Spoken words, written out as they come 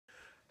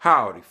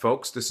Howdy,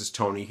 folks. This is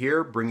Tony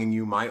here, bringing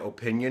you my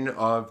opinion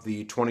of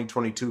the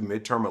 2022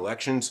 midterm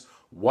elections,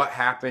 what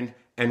happened,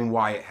 and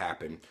why it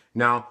happened.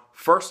 Now,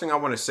 first thing I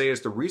want to say is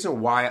the reason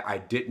why I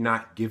did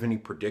not give any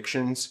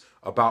predictions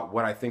about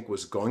what I think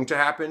was going to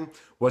happen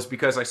was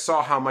because I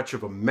saw how much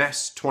of a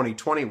mess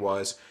 2020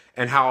 was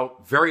and how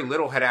very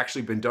little had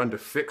actually been done to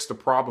fix the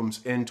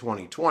problems in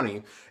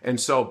 2020.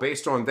 And so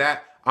based on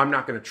that, I'm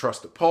not going to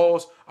trust the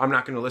polls. I'm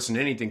not going to listen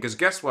to anything because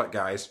guess what,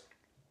 guys?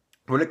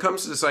 When it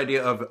comes to this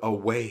idea of a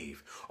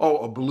wave,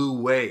 a blue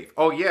wave.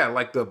 Oh yeah,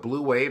 like the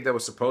blue wave that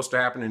was supposed to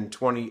happen in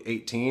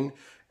 2018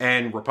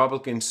 and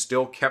Republicans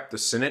still kept the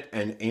Senate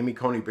and Amy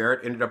Coney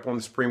Barrett ended up on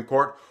the Supreme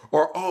Court.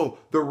 Or,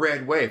 the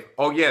red wave.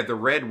 Oh yeah, the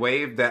red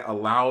wave that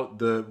allowed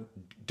the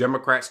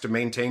Democrats to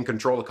maintain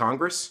control of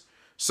Congress.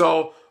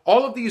 So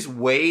all of these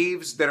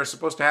waves that are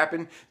supposed to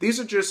happen,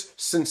 these are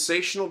just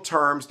sensational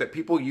terms that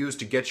people use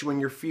to get you in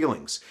your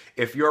feelings.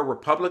 If you're a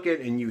Republican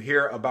and you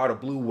hear about a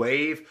blue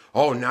wave,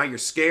 now you're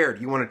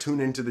scared. You want to tune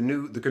into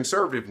the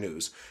conservative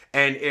news.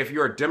 And if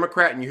you're a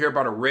Democrat and you hear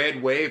about a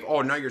red wave,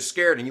 now you're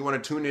scared and you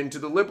want to tune into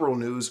the liberal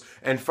news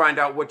and find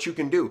out what you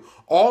can do.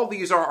 All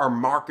these are our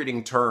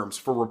marketing terms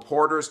for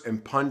reporters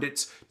and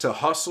pundits to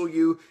hustle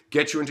you,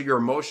 get you into your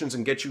emotions,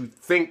 and get you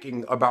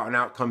thinking about an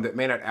outcome that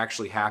may not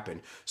actually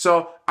happen.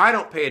 So I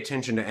don't pay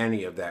attention to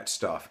any of that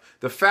stuff.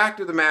 The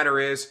fact of the matter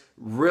is,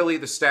 really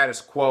the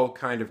status quo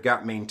kind of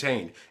got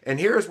maintained. And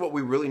here's what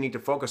we really need to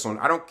focus on.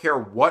 I don't care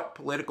what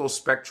political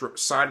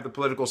side of the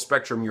political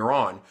spectrum you're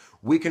on,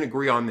 we can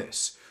agree on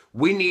this.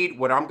 We need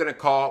what I'm going to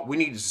call, we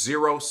need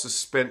zero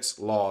suspense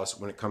laws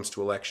when it comes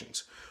to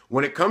elections.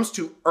 When it comes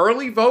to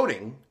early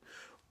voting,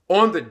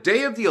 on the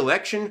day of the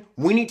election,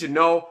 we need to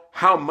know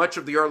how much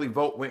of the early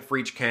vote went for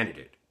each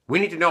candidate. We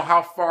need to know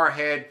how far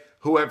ahead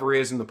whoever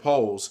is in the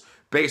polls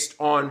based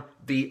on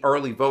the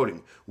early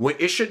voting.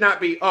 It should not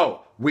be,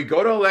 we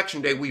go to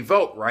election day, we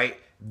vote, right?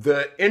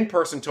 The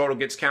in-person total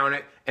gets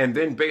counted, and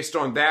then based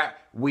on that,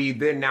 we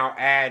then now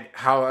add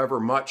however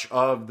much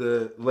of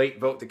the late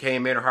vote that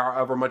came in or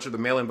however much of the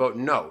mail-in vote.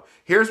 No.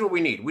 Here's what we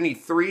need. We need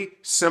 3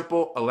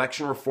 simple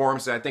election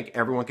reforms that I think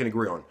everyone can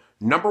agree on.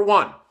 Number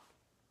 1,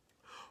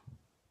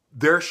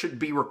 there should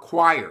be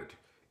required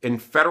in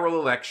federal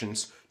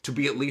elections to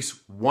be at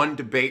least 1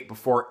 debate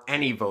before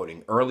any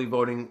voting. Early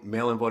voting,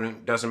 mail-in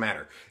voting, doesn't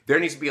matter. There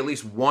needs to be at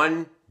least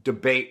 1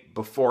 debate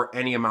before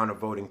any amount of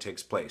voting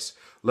takes place.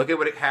 Look at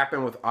what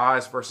happened with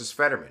Oz versus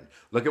Fetterman.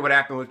 Look at what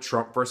happened with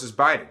Trump versus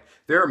Biden.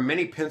 There are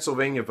many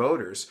Pennsylvania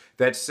voters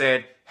that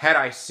said, had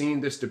I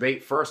seen this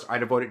debate first, I'd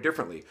have voted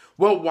differently.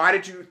 Well, why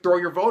did you throw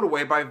your vote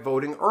away by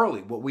voting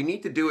early? What we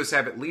need to do is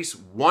have at least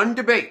 1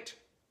 debate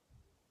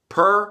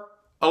per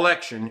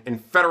election in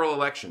federal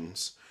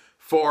elections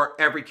for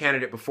every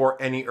candidate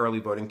before any early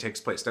voting takes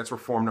place. That's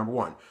reform number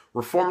 1.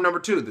 Reform number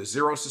 2, the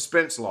zero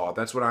suspense law.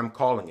 That's what I'm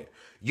calling it.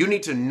 You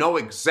need to know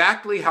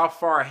exactly how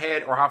far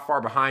ahead or how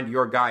far behind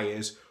your guy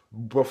is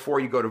before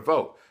you go to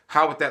vote.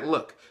 How would that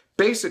look?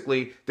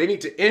 Basically, they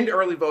need to end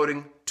early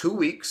voting 2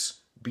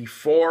 weeks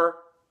before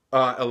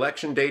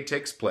election day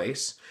takes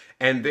place.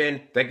 And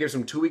then that gives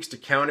them 2 weeks to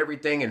count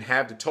everything and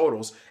have the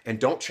totals, and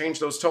don't change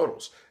those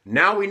totals.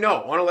 Now we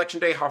know on election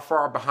day how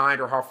far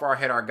behind or how far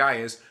ahead our guy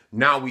is.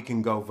 Now we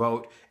can go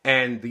vote,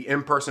 and the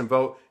in-person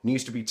vote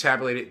needs to be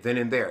tabulated then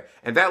and there.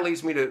 And that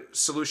leads me to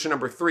solution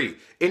number 3.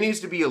 It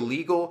needs to be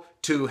illegal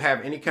to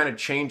have any kind of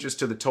changes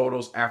to the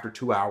totals after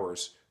 2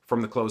 hours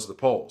from the close of the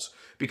polls.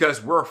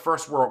 Because we're a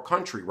first world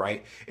country,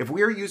 right? If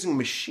we are using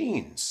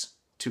machines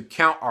to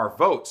count our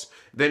votes,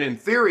 then in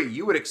theory,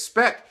 you would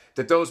expect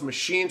that those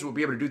machines will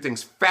be able to do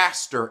things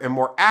faster and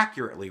more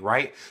accurately,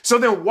 right? So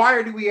then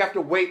why do we have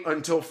to wait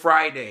until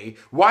Friday?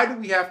 Why do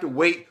we have to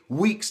wait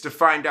weeks to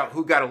find out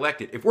who got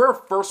elected? If we're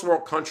a first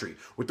world country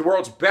with the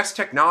world's best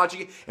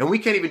technology and we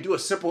can't even do a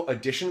simple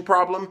addition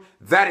problem,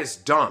 that is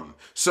dumb.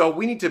 So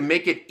we need to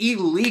make it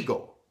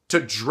illegal to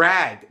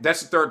drag,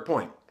 that's the 3rd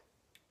point.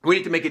 We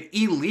need to make it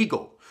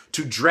illegal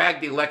to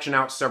drag the election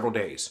out several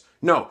days.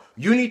 No,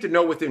 you need to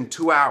know within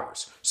 2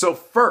 hours. So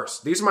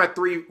first, these are my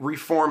 3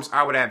 reforms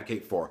I would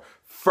advocate for.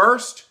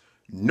 First,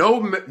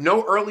 no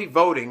early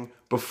voting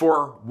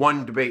before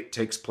 1 debate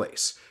takes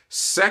place.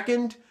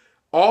 Second,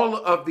 all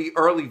of the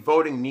early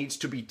voting needs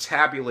to be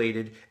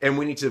tabulated, and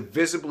we need to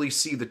visibly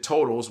see the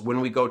totals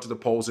when we go to the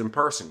polls in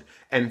person.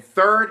 And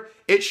third,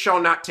 it shall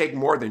not take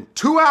more than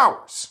 2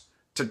 hours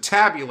to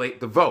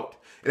tabulate the vote.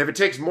 And if it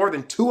takes more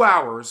than 2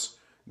 hours,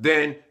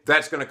 then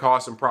that's going to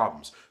cause some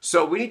problems.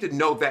 So we need to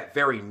know that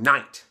very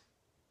night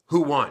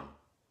who won,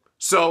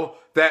 so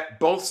that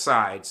both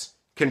sides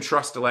can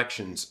trust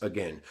elections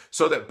again,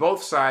 so that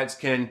both sides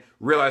can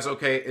realize,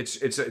 okay, it's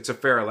a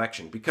fair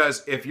election.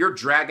 Because if you're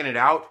dragging it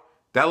out,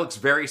 that looks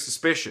very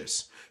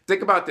suspicious.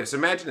 Think about this.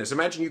 Imagine this.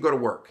 Imagine you go to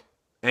work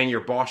and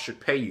your boss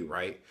should pay you,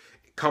 right?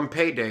 Come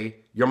payday,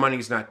 your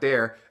money's not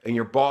there, and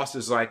your boss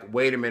is like,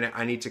 wait a minute,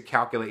 I need to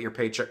calculate your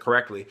paycheck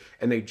correctly.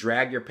 And they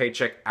drag your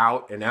paycheck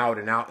out and out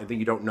and out, and then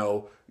you don't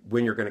know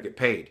when you're going to get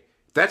paid.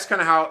 That's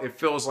kind of how it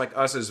feels like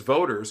us as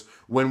voters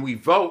when we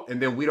vote and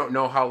then we don't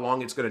know how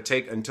long it's going to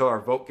take until our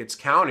vote gets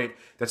counted.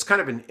 That's kind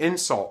of an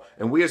insult.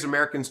 And we as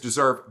Americans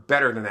deserve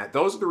better than that.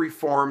 Those are the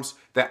reforms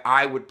that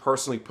I would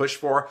personally push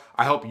for.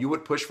 I hope you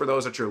would push for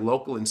those at your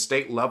local and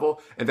state level,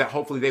 and that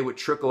hopefully they would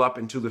trickle up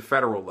into the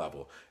federal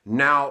level.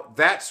 Now,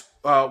 that's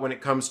when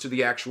it comes to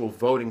the actual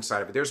voting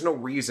side of it. There's no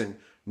reason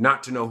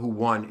not to know who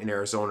won in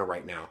Arizona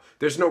right now.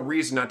 There's no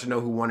reason not to know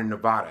who won in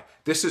Nevada.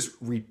 This is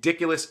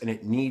ridiculous, and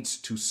it needs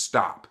to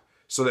stop,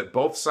 so that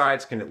both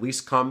sides can at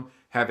least come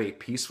have a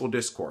peaceful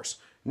discourse.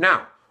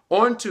 Now,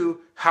 on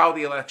to how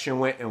the election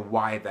went and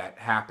why that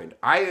happened.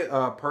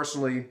 I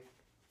personally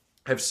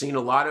have seen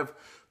a lot of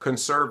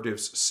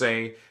conservatives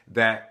say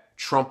that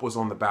Trump was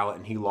on the ballot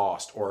and he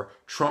lost, or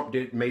Trump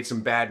made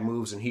some bad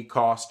moves and he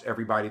cost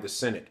everybody the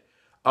Senate.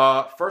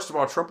 First of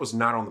all, Trump was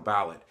not on the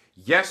ballot.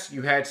 Yes,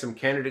 you had some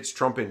candidates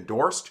Trump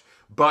endorsed,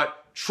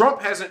 but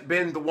Trump hasn't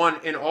been the one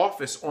in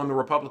office on the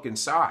Republican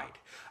side.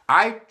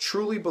 I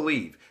truly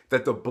believe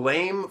that the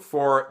blame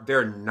for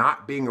there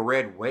not being a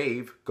red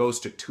wave goes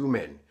to two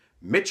men,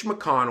 Mitch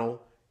McConnell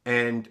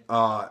and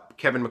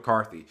Kevin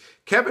McCarthy.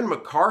 Kevin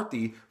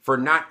McCarthy for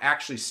not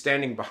actually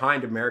standing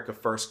behind America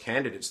First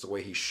candidates the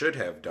way he should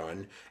have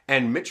done,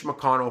 and Mitch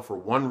McConnell for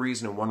one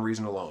reason and one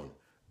reason alone,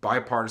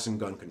 bipartisan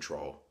gun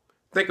control.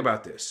 Think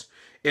about this.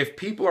 If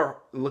people are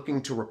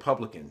looking to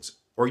Republicans,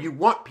 or you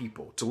want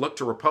people to look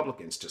to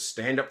Republicans to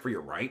stand up for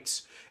your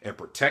rights and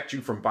protect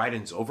you from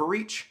Biden's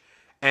overreach,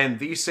 and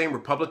these same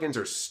Republicans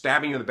are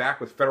stabbing you in the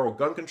back with federal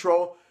gun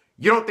control,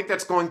 you don't think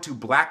that's going to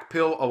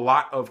blackpill a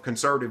lot of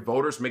conservative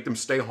voters, make them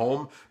stay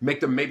home, make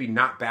them maybe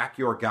not back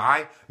your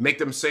guy, make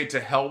them say to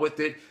hell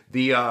with it,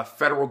 the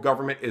federal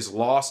government is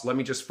lost, let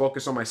me just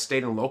focus on my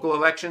state and local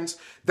elections?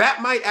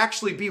 That might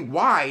actually be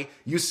why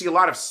you see a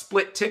lot of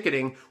split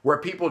ticketing where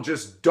people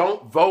just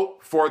don't vote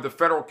for the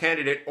federal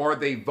candidate or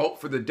they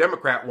vote for the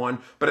Democrat one,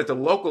 but at the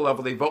local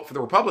level they vote for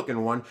the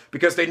Republican one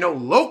because they know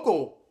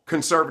local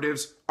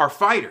conservatives are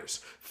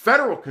fighters.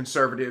 Federal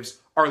conservatives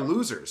are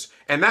losers.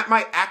 And that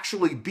might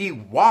actually be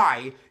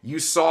why you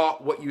saw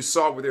what you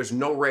saw where there's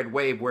no red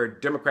wave, where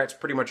Democrats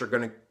pretty much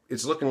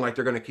it's looking like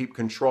they're going to keep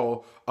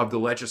control of the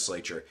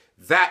legislature.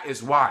 That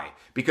is why.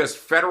 Because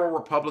federal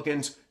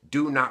Republicans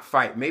do not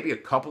fight. Maybe a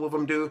couple of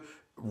them do.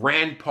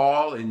 Rand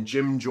Paul and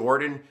Jim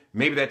Jordan,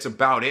 maybe that's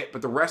about it.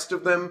 But the rest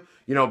of them,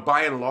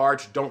 by and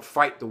large, don't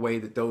fight the way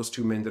that those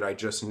two men that I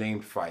just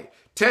named fight.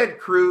 Ted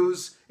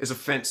Cruz is a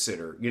fence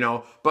sitter,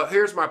 But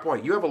here's my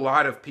point. You have a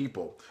lot of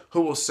people who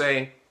will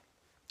say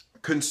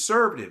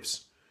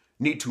conservatives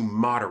need to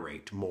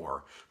moderate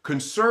more.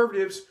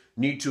 Conservatives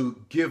need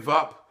to give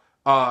up,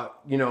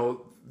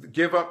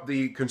 give up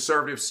the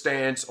conservative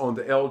stance on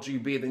the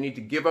LGB. They need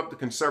to give up the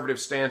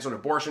conservative stance on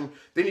abortion.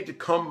 They need to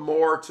come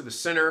more to the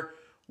center.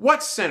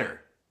 What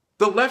center?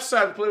 The left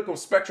side of the political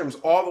spectrum is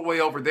all the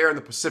way over there in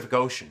the Pacific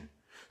Ocean.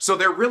 So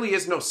there really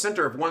is no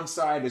center if one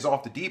side is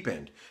off the deep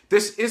end.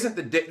 This isn't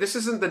the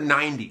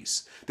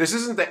 90s. This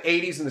isn't the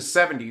 80s and the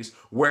 70s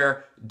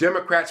where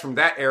Democrats from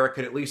that era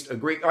could at least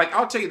agree. Like,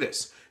 I'll tell you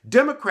this.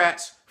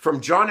 Democrats from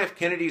John F.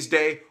 Kennedy's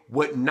day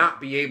would not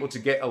be able to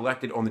get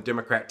elected on the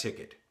Democrat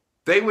ticket.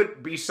 They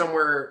would be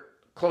somewhere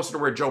closer to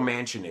where Joe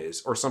Manchin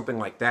is or something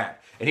like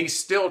that. And he's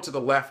still to the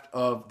left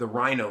of the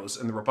rhinos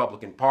in the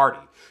Republican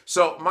Party.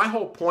 So my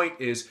whole point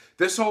is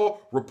this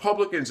whole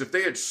Republicans, if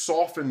they had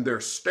softened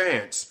their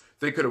stance,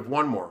 they could have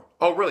won more.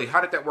 Oh, really?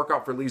 How did that work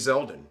out for Lee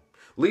Zeldin?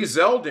 Lee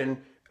Zeldin,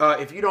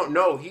 if you don't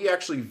know, he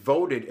actually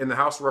voted in the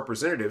House of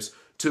Representatives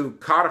to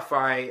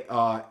codify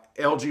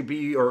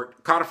LGBT or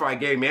codify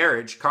gay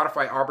marriage,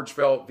 codify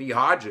Arbergefell v.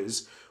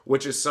 Hodges,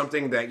 which is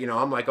something that,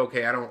 I'm like,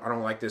 okay, I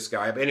don't like this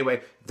guy. But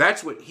anyway,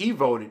 that's what he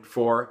voted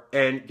for.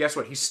 And guess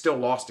what? He still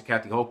lost to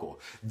Kathy Hochul.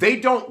 They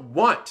don't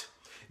want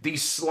the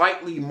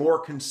slightly more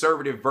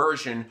conservative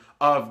version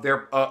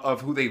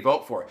of who they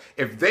vote for.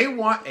 If they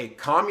want a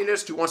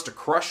communist who wants to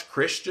crush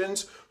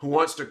Christians, who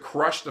wants to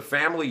crush the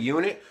family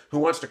unit, who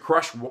wants to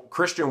crush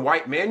Christian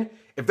white men,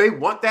 if they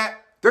want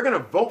that, they're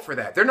going to vote for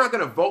that. They're not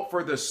going to vote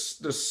for the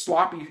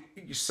sloppy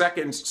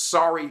seconds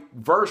sorry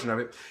version of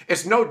it.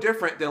 It's no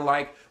different than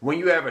like when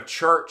you have a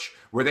church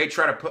where they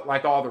try to put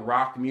like all the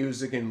rock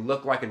music and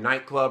look like a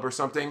nightclub or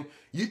something.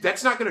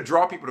 That's not going to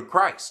draw people to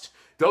Christ.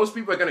 Those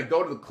people are going to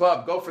go to the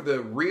club, go for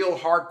the real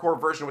hardcore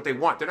version of what they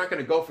want. They're not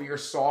going to go for your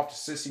soft,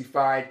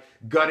 sissified,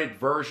 gutted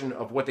version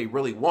of what they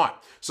really want.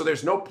 So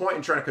there's no point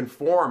in trying to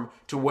conform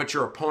to what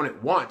your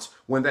opponent wants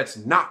when that's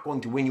not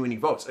going to win you any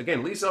votes.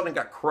 Again, Lee Zeldin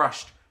got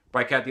crushed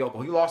by Kathy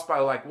Hochul. He lost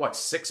by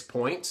 6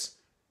 points,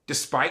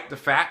 despite the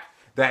fact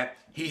that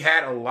he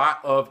had a lot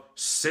of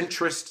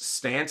centrist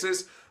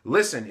stances.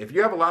 Listen, if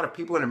you have a lot of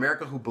people in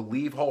America who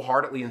believe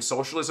wholeheartedly in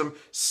socialism,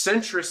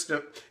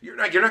 you're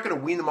not going to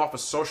wean them off of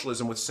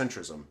socialism with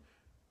centrism.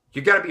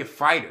 You got to be a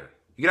fighter.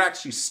 You got to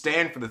actually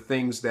stand for the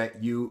things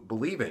that you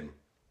believe in.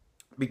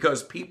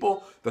 Because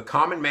people, the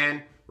common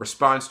man,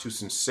 responds to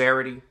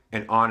sincerity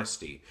and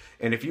honesty.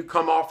 And if you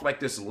come off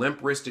like this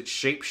limp-wristed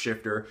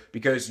shapeshifter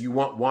because you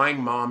want wine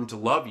mom to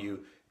love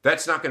you,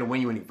 that's not going to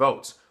win you any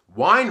votes.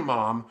 Wine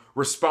Mom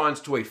responds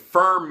to a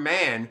firm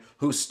man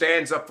who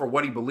stands up for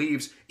what he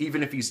believes,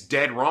 even if he's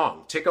dead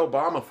wrong. Take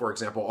Obama, for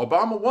example.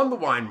 Obama won the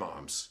Wine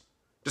Moms,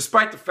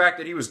 despite the fact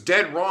that he was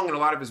dead wrong in a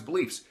lot of his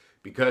beliefs,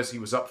 because he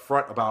was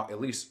upfront about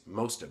at least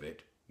most of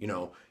it. You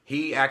know,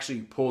 he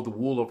actually pulled the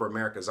wool over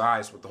America's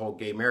eyes with the whole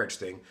gay marriage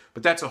thing,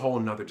 but that's a whole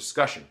nother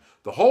discussion.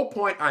 The whole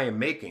point I am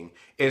making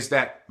is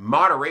that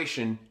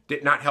moderation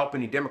did not help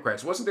any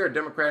Democrats. Wasn't there a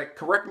Democratic,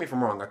 correct me if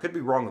I'm wrong, I could be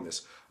wrong on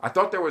this. I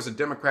thought there was a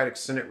Democratic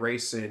Senate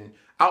race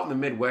out in the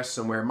Midwest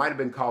somewhere, it might have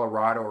been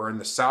Colorado or in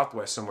the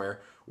Southwest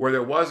somewhere, where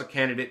there was a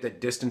candidate that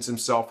distanced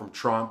himself from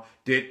Trump,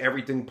 did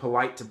everything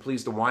polite to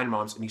please the wine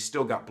moms, and he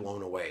still got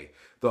blown away.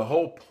 The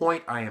whole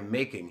point I am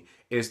making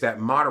is that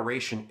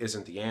moderation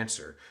isn't the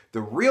answer.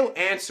 The real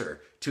answer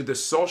to the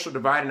social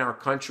divide in our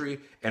country,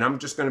 and I'm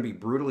just going to be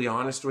brutally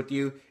honest with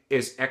you,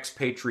 is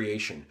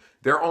expatriation.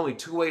 There are only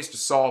two ways to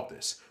solve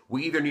this.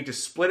 We either need to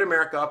split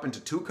America up into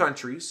two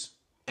countries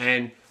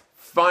and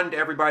fund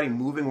everybody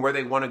moving where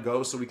they want to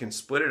go so we can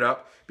split it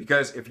up.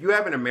 Because if you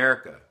have an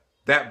America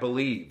that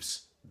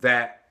believes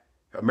that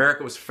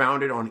America was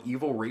founded on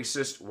evil,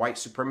 racist, white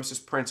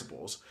supremacist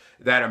principles,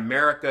 that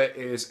America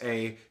is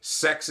a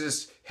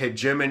sexist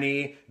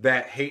hegemony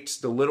that hates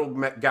the little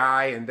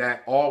guy, and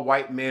that all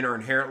white men are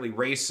inherently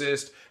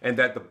racist, and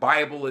that the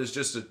Bible is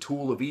just a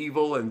tool of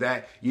evil, and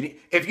that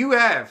if you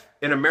have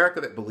an America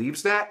that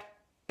believes that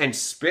and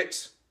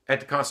spits at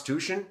the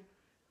Constitution,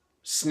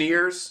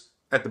 sneers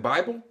at the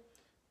Bible,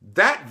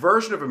 that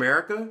version of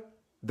America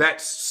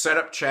that's set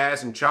up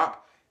Chaz and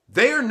Chop,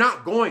 they are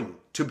not going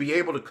to be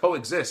able to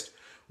coexist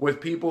with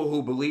people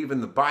who believe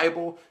in the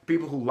Bible,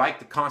 people who like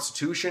the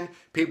Constitution,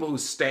 people who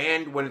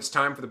stand when it's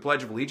time for the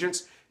Pledge of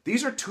Allegiance.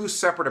 These are two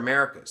separate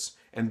Americas.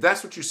 And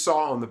that's what you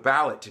saw on the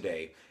ballot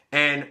today.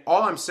 And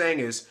all I'm saying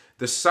is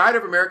the side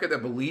of America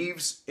that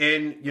believes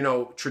in,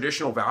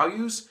 traditional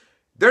values,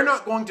 they're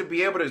not going to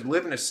be able to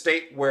live in a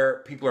state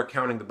where people are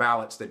counting the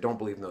ballots that don't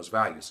believe in those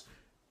values.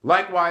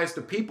 Likewise,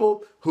 the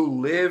people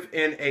who live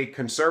in a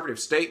conservative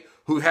state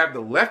who have the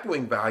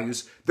left-wing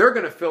values, they're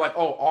going to feel like,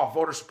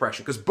 voter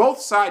suppression, because both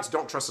sides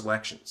don't trust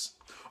elections.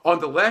 On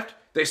the left,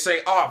 they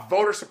say,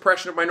 voter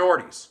suppression of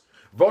minorities,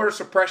 voter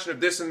suppression of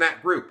this and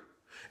that group.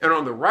 And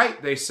on the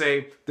right, they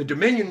say the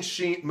Dominion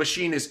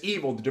machine is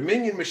evil. The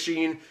Dominion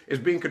machine is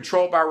being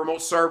controlled by a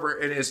remote server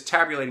and is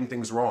tabulating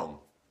things wrong.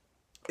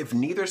 If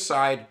neither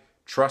side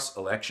trusts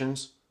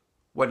elections,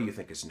 what do you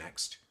think is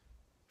next?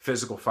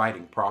 Physical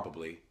fighting,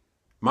 probably.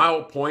 My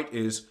whole point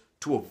is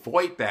to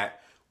avoid that,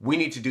 we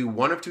need to do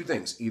one of two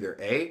things. Either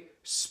A,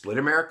 split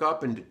America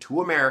up into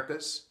two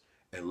Americas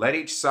and let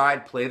each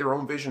side play their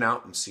own vision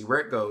out and see where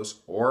it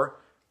goes. Or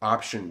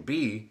option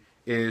B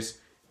is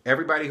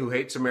everybody who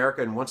hates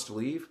America and wants to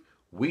leave,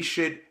 we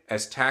should,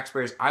 as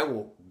taxpayers, I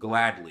will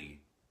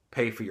gladly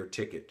pay for your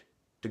ticket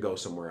to go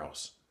somewhere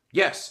else.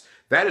 Yes,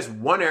 that is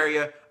one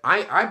area.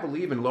 I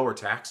believe in lower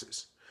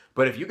taxes.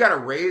 But if you got to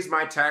raise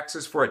my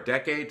taxes for a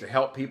decade to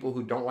help people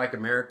who don't like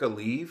America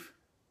leave,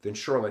 then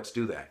sure, let's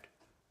do that.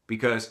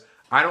 Because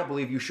I don't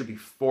believe you should be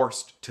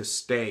forced to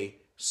stay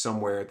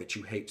somewhere that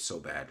you hate so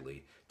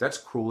badly. That's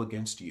cruel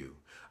against you.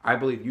 I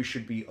believe you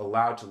should be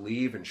allowed to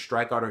leave and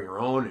strike out on your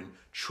own and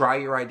try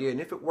your idea.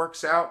 And if it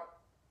works out,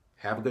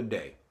 have a good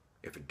day.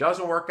 If it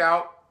doesn't work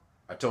out,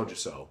 I told you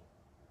so.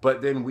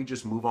 But then we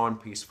just move on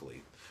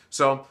peacefully.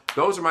 So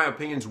those are my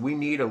opinions. We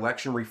need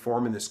election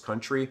reform in this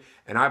country.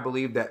 And I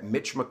believe that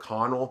Mitch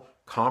McConnell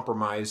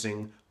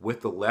compromising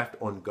with the left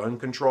on gun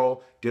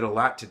control did a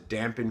lot to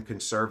dampen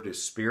conservative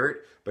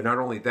spirit. But not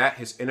only that,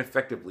 his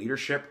ineffective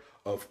leadership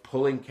of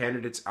pulling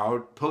candidates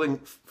out, pulling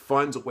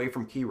funds away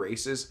from key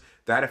races,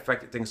 that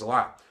affected things a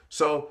lot.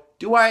 So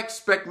do I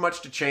expect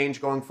much to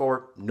change going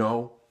forward?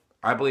 No.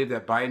 I believe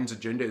that Biden's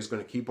agenda is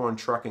going to keep on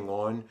trucking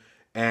on.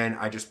 And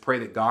I just pray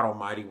that God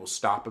Almighty will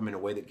stop him in a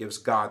way that gives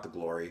God the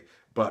glory.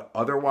 But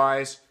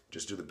otherwise,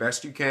 just do the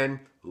best you can.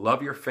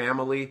 Love your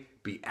family.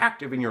 Be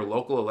active in your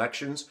local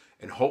elections.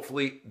 And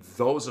hopefully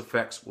those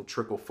effects will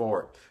trickle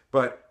forward.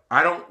 But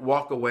I don't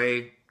walk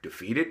away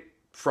defeated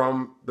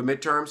from the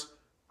midterms.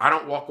 I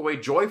don't walk away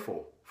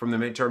joyful from the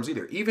midterms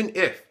either. Even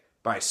if,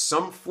 by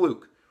some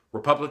fluke,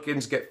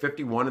 Republicans get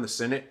 51 in the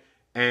Senate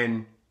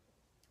and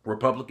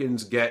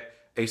Republicans get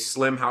a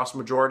slim House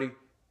majority,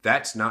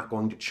 that's not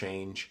going to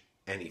change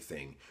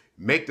anything.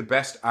 Make the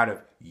best out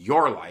of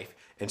your life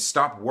and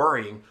stop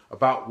worrying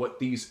about what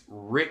these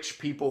rich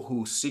people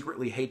who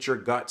secretly hate your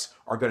guts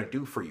are going to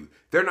do for you.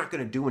 They're not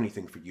going to do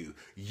anything for you.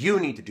 You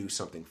need to do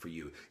something for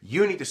you.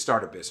 You need to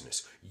start a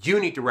business. You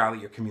need to rally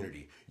your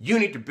community. You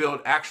need to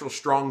build actual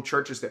strong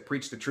churches that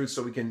preach the truth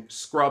so we can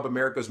scrub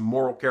America's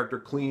moral character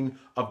clean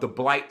of the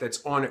blight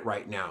that's on it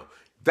right now.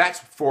 That's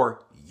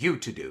for you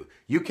to do.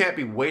 You can't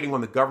be waiting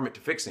on the government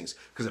to fix things.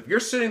 Because if you're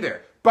sitting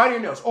there,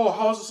 biting your nose,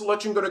 how's this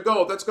election going to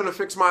go? That's going to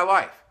fix my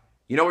life.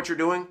 You know what you're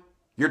doing?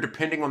 You're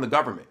depending on the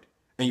government.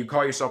 And you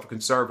call yourself a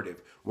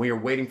conservative when you're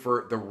waiting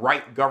for the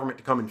right government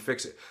to come and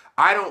fix it.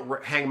 I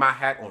don't hang my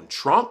hat on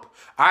Trump.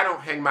 I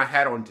don't hang my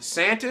hat on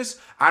DeSantis.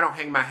 I don't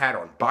hang my hat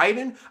on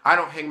Biden. I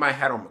don't hang my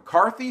hat on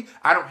McCarthy.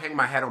 I don't hang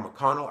my hat on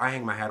McConnell. I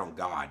hang my hat on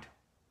God.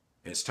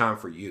 And it's time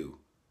for you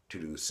to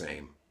do the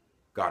same.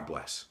 God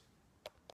bless.